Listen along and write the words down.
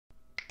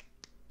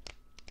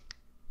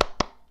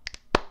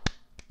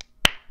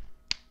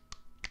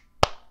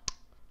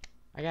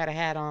I got a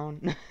hat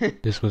on.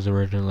 This was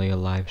originally a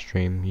live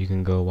stream. You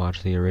can go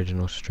watch the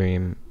original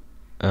stream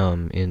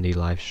in the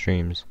live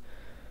streams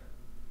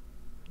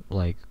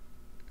like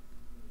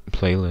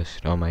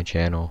playlist on my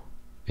channel.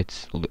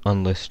 It's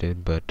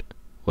unlisted, but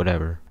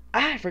whatever.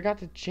 I forgot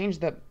to change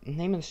the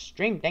name of the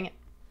stream. Dang it.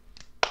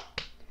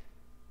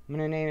 I'm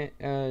gonna name it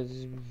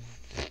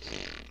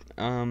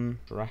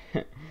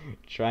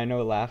try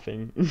no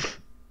laughing.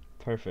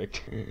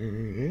 Perfect.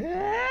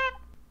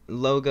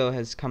 Logo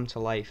has come to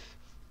life.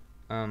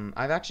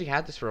 I've actually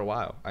had this for a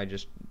while. I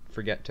just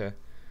forget to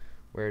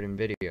wear it in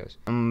videos.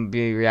 I'm gonna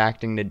be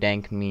reacting to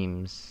dank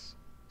memes,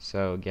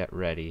 so get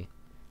ready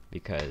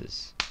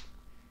because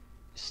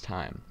it's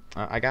time.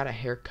 I got a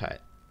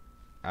haircut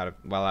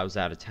while I was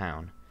out of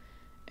town,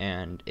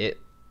 and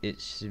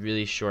it's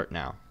really short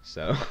now.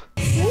 So.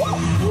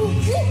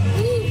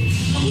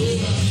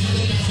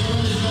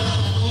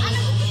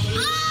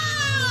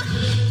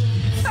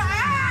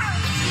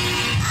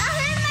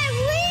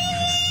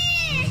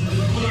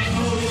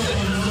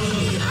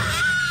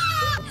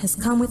 Has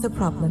come with a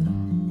problem.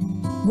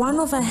 One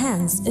of her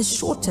hands is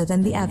shorter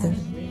than the other.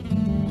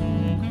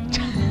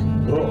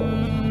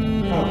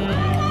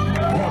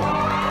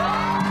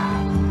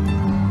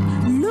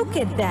 Look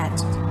at that.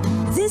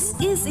 This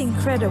is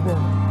incredible.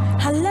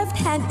 Her left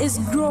hand is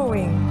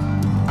growing.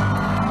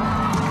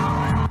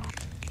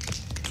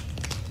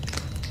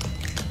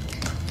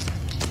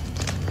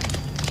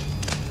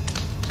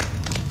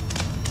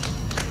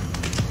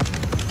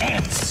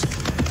 Ants!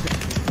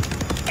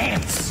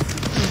 Ants!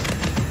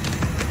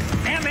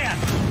 Ant-Man!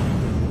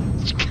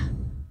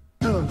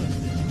 Oh,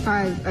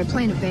 I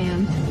play in a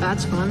band.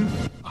 That's fun.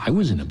 I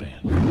was in a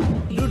band.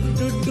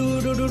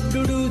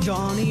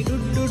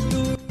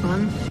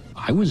 Fun.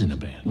 I was in a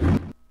band.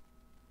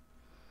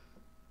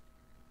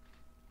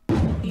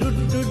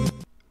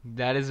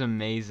 That is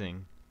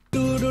amazing.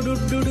 Oh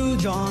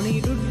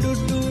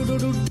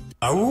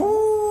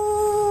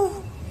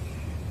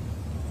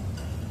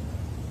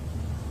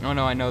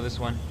no, I know this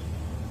one.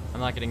 I'm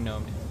not getting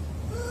gnomed.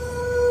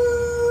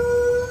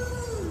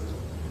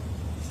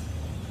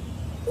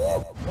 I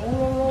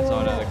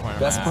saw it out of the corner of my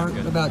Best eye. part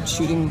Good. about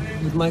shooting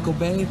with Michael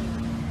Bay?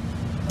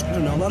 I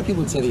don't know, a lot of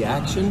people would say the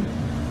action,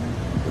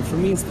 but for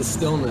me it's the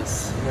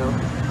stillness, you know?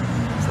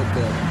 It's like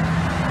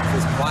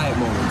those quiet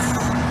moments.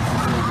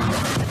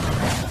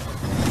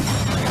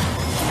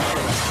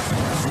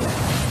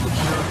 The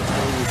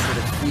character, you sort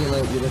of feel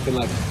it, you're looking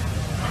like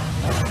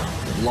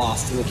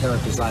lost in the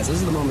character's eyes.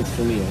 Those are the moments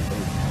for me, I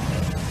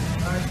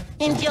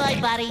think.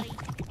 Enjoy, buddy.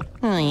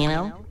 Oh, you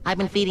know, I've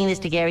been feeding this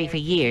to Gary for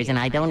years, and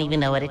I don't even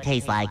know what it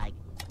tastes like.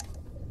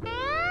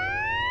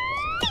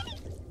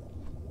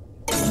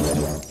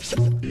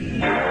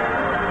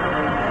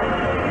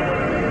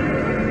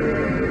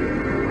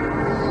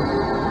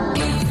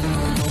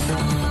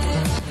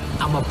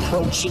 I'm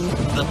approaching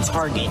the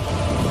target.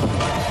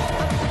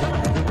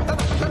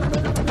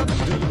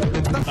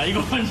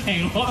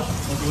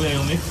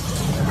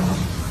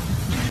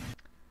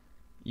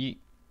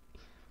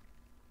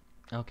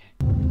 Okay.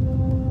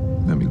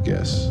 Let me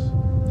guess.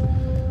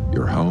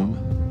 You're home?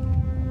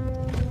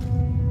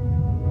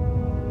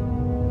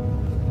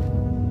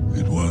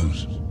 It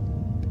was.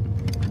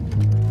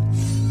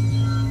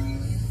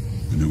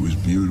 And it was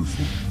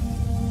beautiful.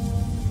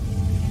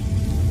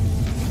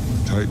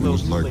 Titan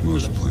was like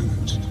most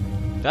planets.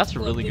 That's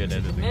really good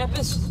editing.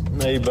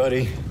 Hey,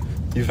 buddy.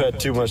 You've had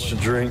too much to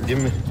drink.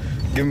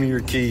 Give me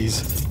your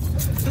keys.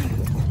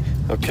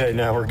 Okay,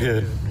 now we're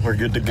good. We're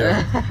good to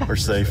go. We're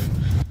safe.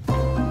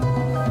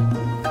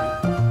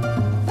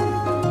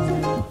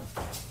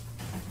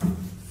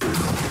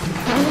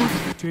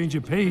 Change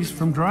of pace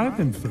from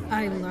drive-in food.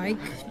 I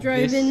like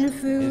drive-in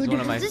food. Is one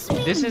of my,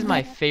 this is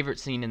my favorite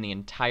scene in the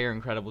entire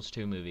Incredibles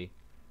 2 movie.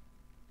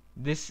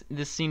 This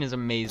scene is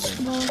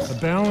amazing. A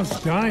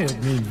balanced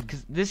diet means...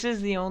 Because this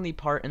is the only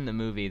part in the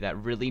movie that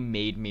really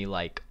made me,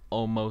 like,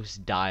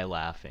 almost die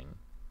laughing.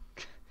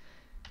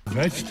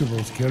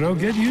 Vegetables, kiddo.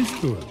 Get used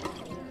to it.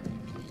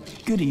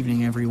 Good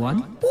evening,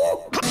 everyone.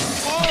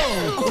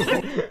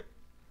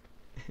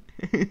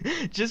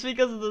 Just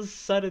because of the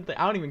sudden thing.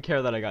 I don't even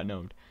care that I got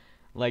gnomed.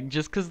 Like,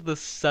 just because of the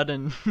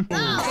sudden...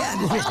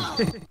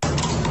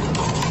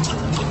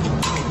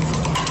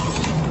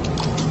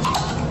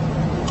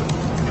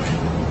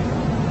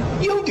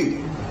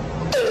 Yogi!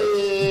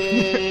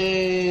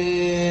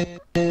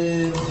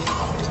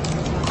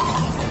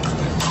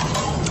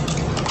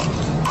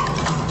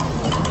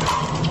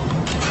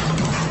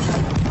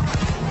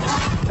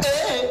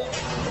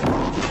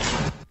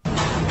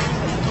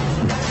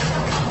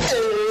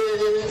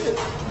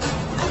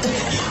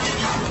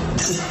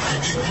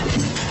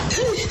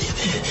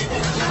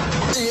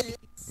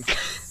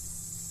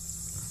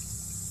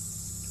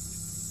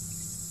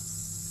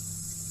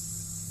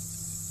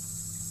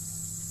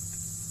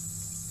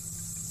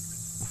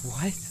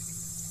 What?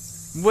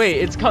 Wait,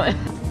 it's coming.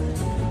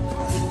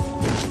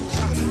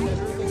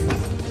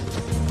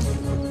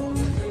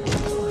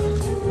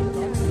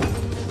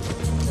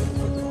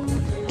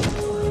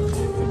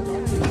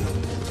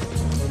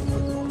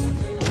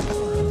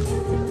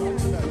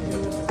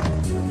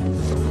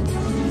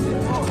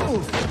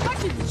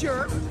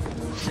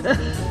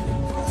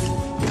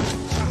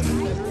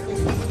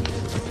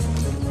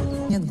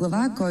 пилотният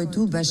глава,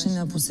 който беше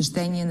на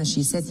посещение на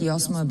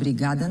 68-ма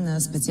бригада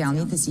на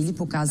специалните сили,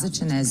 показа,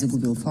 че не е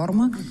загубил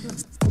форма.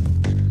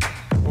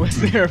 Was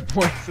there a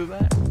point to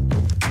that?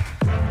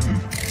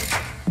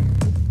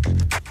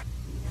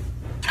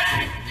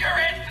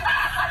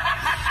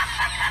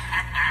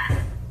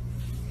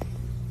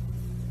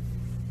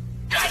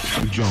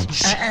 Jump.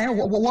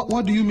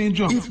 What do you mean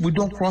jump? If we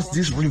don't cross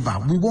this river,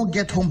 we won't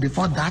get home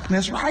before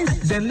darkness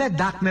rises. Then let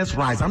darkness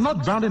rise. I'm not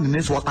drowning in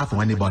this water for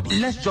anybody.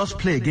 Let's just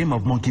play a game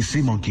of monkey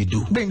see, monkey do.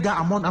 Benga,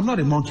 I'm not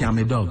a monkey, I'm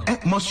a dog.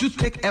 Must you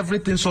take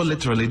everything so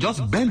literally? Just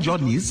bend your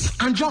knees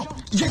and jump.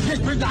 Yes,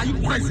 Benga, are you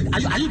crazy?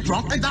 Are you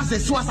drunk? That's a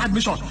suicide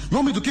mission. You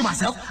want me to kill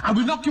myself? I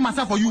will not kill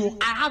myself for you.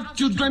 I have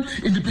children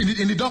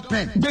in the dog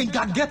pen.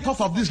 Benga, get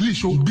off of this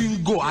leash.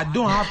 Bingo, I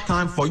don't have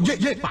time for you.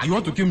 Yeah, you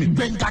want to kill me?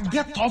 Benga,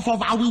 get off of.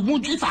 I will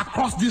wound you if I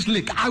cross this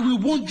lake. I will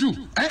wound you.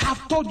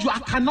 I've told you I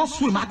cannot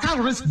swim. I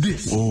can't risk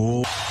this.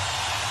 Oh.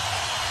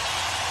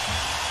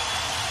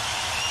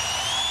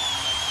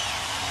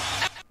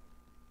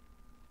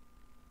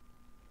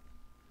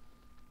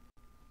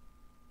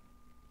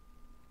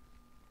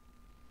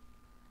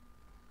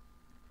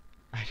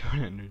 I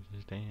don't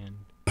understand.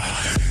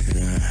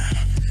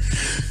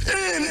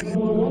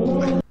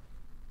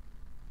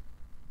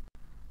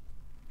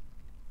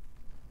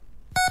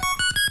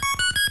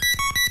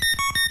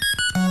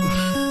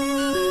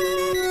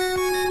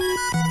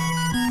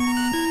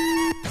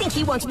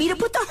 He wants me to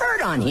put the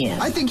hurt on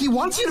him. I think he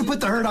wants you to put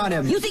the hurt on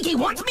him. You think he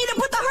wants me to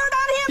put the hurt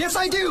on him? Yes,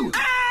 I do.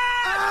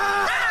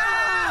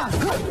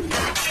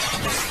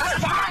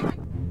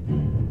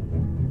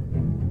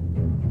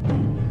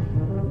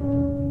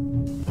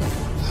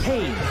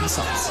 Hey,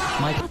 Vsauce.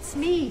 Mike. That's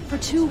me for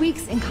 2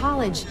 weeks in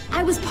college.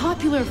 I was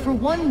popular for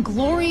one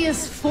glorious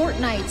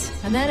fortnight,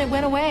 and then it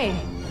went away.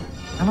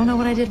 I don't know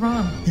what I did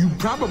wrong. You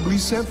probably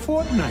said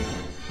Fortnite.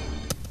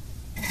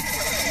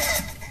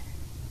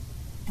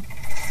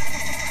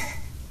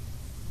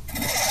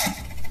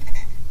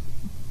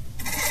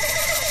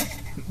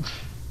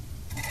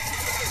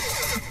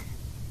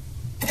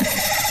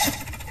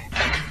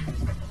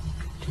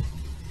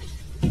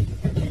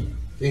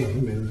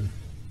 Damn, man.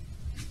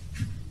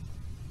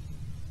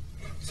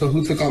 So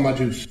who took all my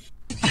juice?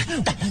 I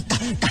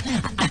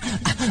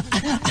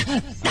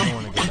don't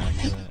want to go back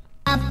to that.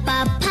 Papa,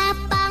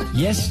 Papa.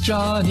 Yes,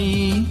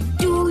 Johnny.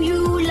 Do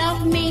you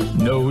love me?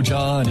 No,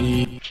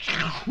 Johnny.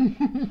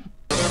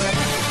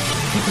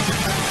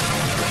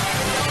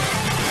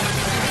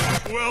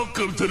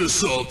 Welcome to the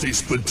Salty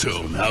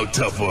Spittoon. How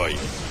tough are you?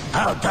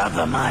 How tough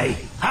am I?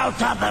 How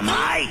tough am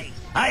I?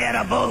 I had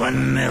a bowl of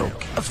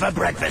milk for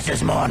breakfast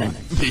this morning.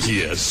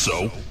 Yes,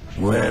 so?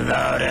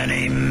 Without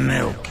any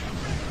milk.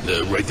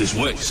 Right this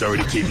way. Sorry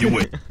to keep you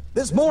waiting.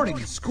 This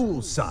morning's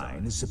school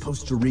sign is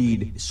supposed to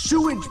read,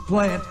 "Sewage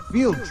plant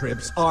field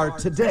trips are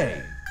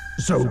today."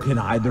 So can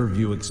either of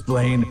you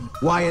explain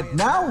why it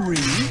now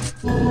reads...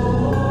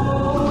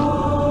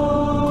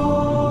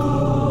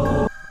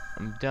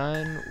 I'm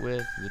done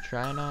with the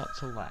try not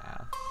to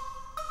laugh.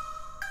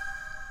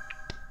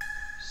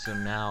 So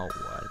now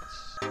what?